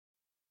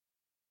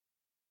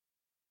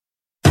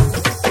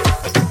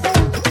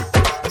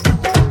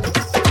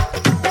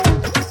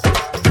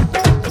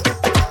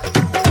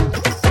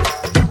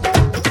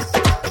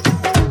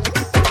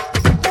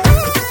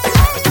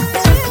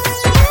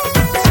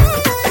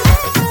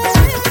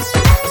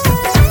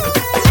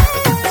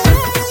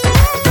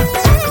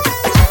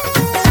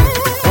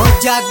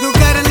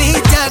जादूगरनी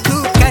जादू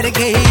कर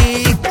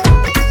गई,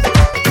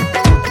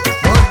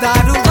 वो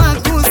दारू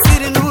वांगू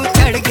सिर नू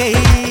चढ़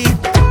गई।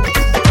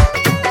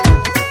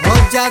 वो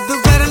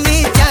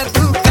जादूगरनी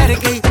जादू कर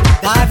गई,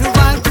 दारू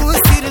वांगू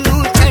सिर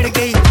नू चढ़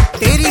गई।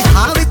 तेरी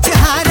हां विच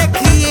हां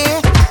रखिए,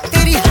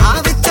 तेरी हां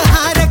विच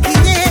हां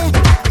रखिए,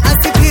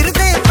 असी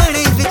फिरदे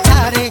बड़े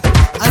विचारे।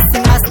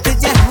 असी मस्त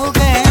जे हो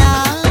गया,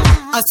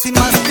 असी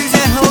मस्त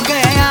जे हो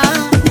गया।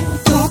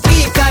 तू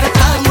की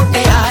करता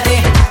मुटियारे,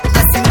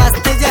 असी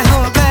मस्त जे हो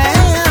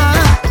गया।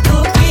 तू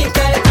की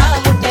करता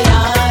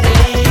मुटियारे।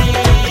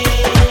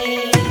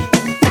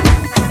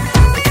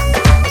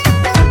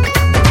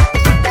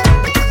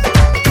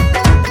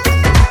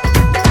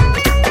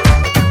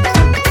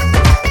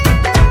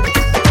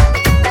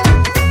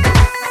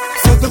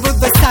 सुध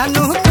बुध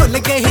सानू भुल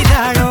गई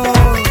राणो,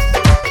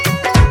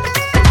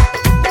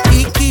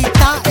 की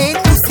कीता ए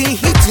तुसी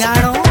ही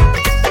जानो।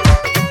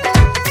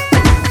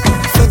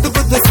 सुध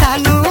बुध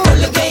सानू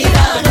भुल गई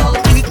राणो,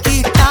 की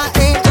कीता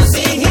ए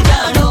तुसी ही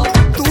जानो।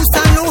 तू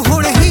सानू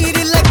हुण हीर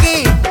लगे,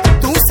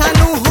 तू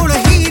सानू हुण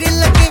हीर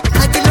लगे।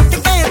 अज लुट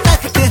गए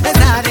तख्त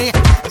हजारे,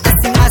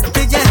 असी मस्त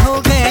जे हो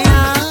गया,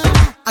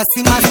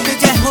 असी मस्त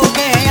जे हो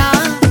गया।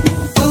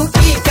 तू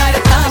की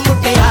करता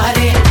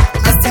मुटियारे,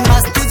 असी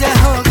मस्त जे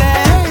हो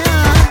गया।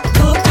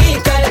 तू की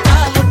करता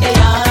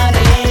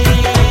मुटियारे।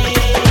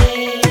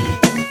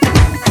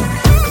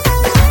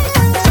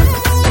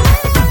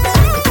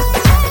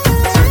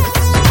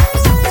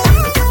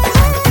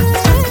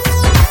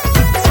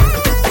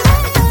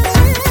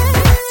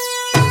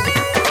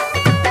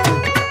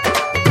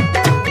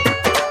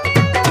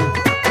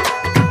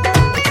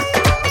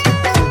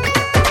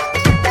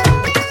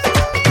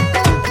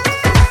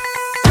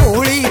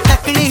 ओली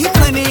तकड़ी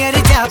फनियर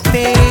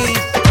जापे,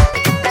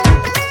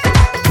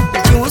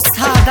 जो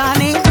सादा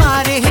ने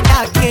मारे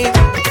डाके।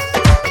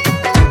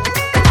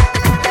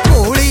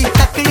 ओली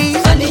तकड़ी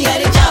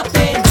फनियर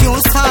जापे, जो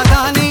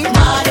सादा ने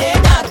मारे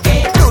डाके।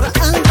 तुर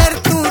अंदर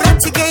तू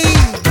रच गई,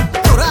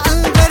 तुर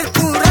अंदर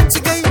तू रच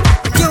गई,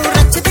 जो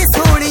रचदे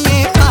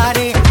सोनिए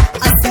पारे।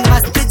 असी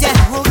मस्त जे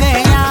हो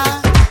गया,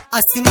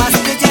 असी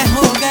मस्त जे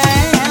हो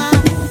गया।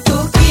 तू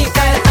की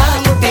करता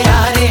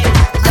मुटियारे,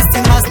 असी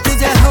मस्त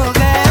जे हो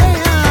गया।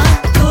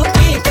 तू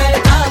की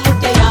करता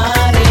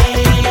मुटियारे।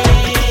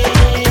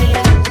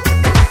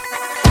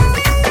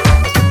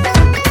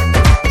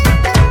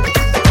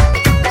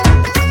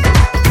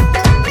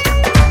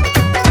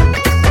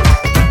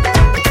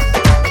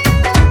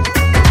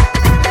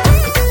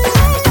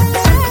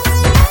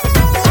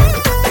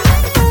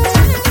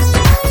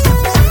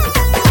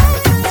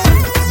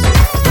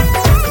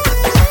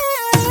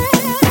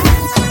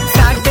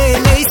 साडे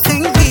लई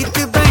संगीत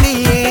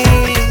बणीए,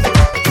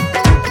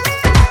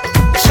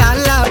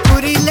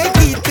 शालापुरी ले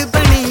गीत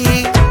बणीए।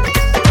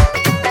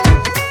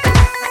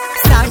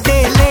 साडे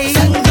लई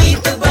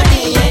संगीत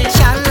बणीए,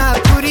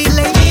 शालापुरी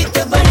ले गीत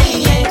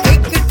बणीए।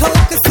 एक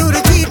ठोक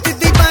सुरजीत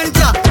दी बण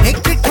जा,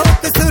 एक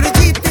ठोक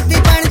सुरजीत दी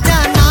बण जा।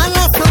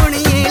 नाला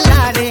सोनिए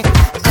लारे,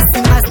 असी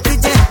मस्त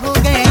जे हो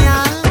गया,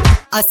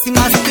 असी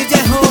मस्त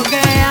जे हो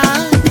गया।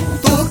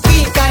 तू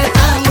की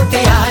करता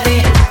मुटियारे,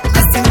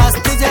 असी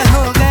मस्त जे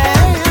हो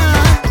गया।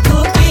 तू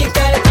की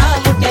करता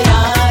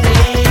मुटियारे।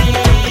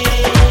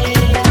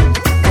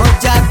 वो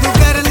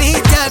जादूगरनी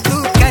जादू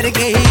कर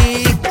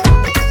गई,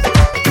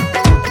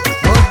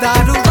 वो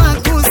दारू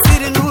वांगू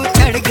सिर नू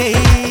चढ़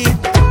गई।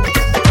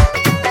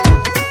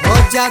 वो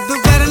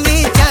जादूगरनी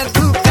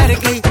जादू कर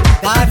गई,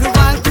 दारू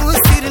वांगू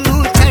सिर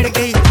नू चढ़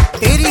गई।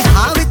 तेरी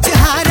हां विच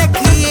हां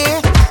रखिए,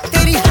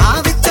 तेरी हां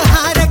विच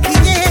हां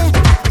रखिए,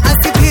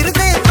 असी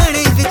फिरदे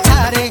बड़े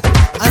विचारे।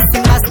 असी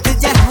मस्त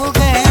जे हो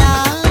गया,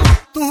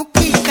 तू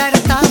की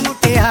करता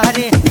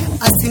मुटियारे।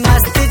 असी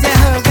मस्त जे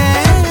हो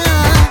गया,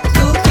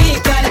 तू की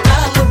करता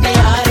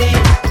मुटियारे।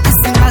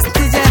 असी मस्त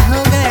जे हो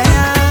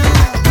गया,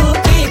 तू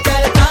की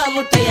करता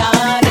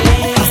मुटियारे।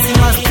 असी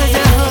मस्त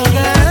जे हो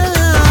गया,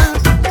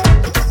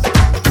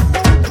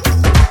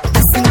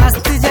 असी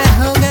मस्त जे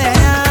हो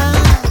गया।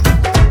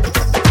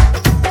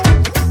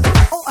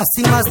 ओ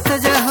असी मस्त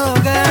जे हो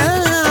गया,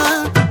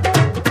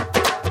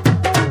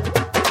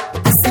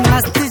 असी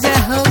मस्त जे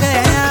हो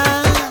गया।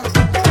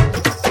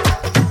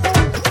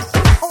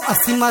 ओ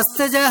असी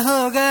मस्त जे हो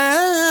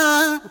गया।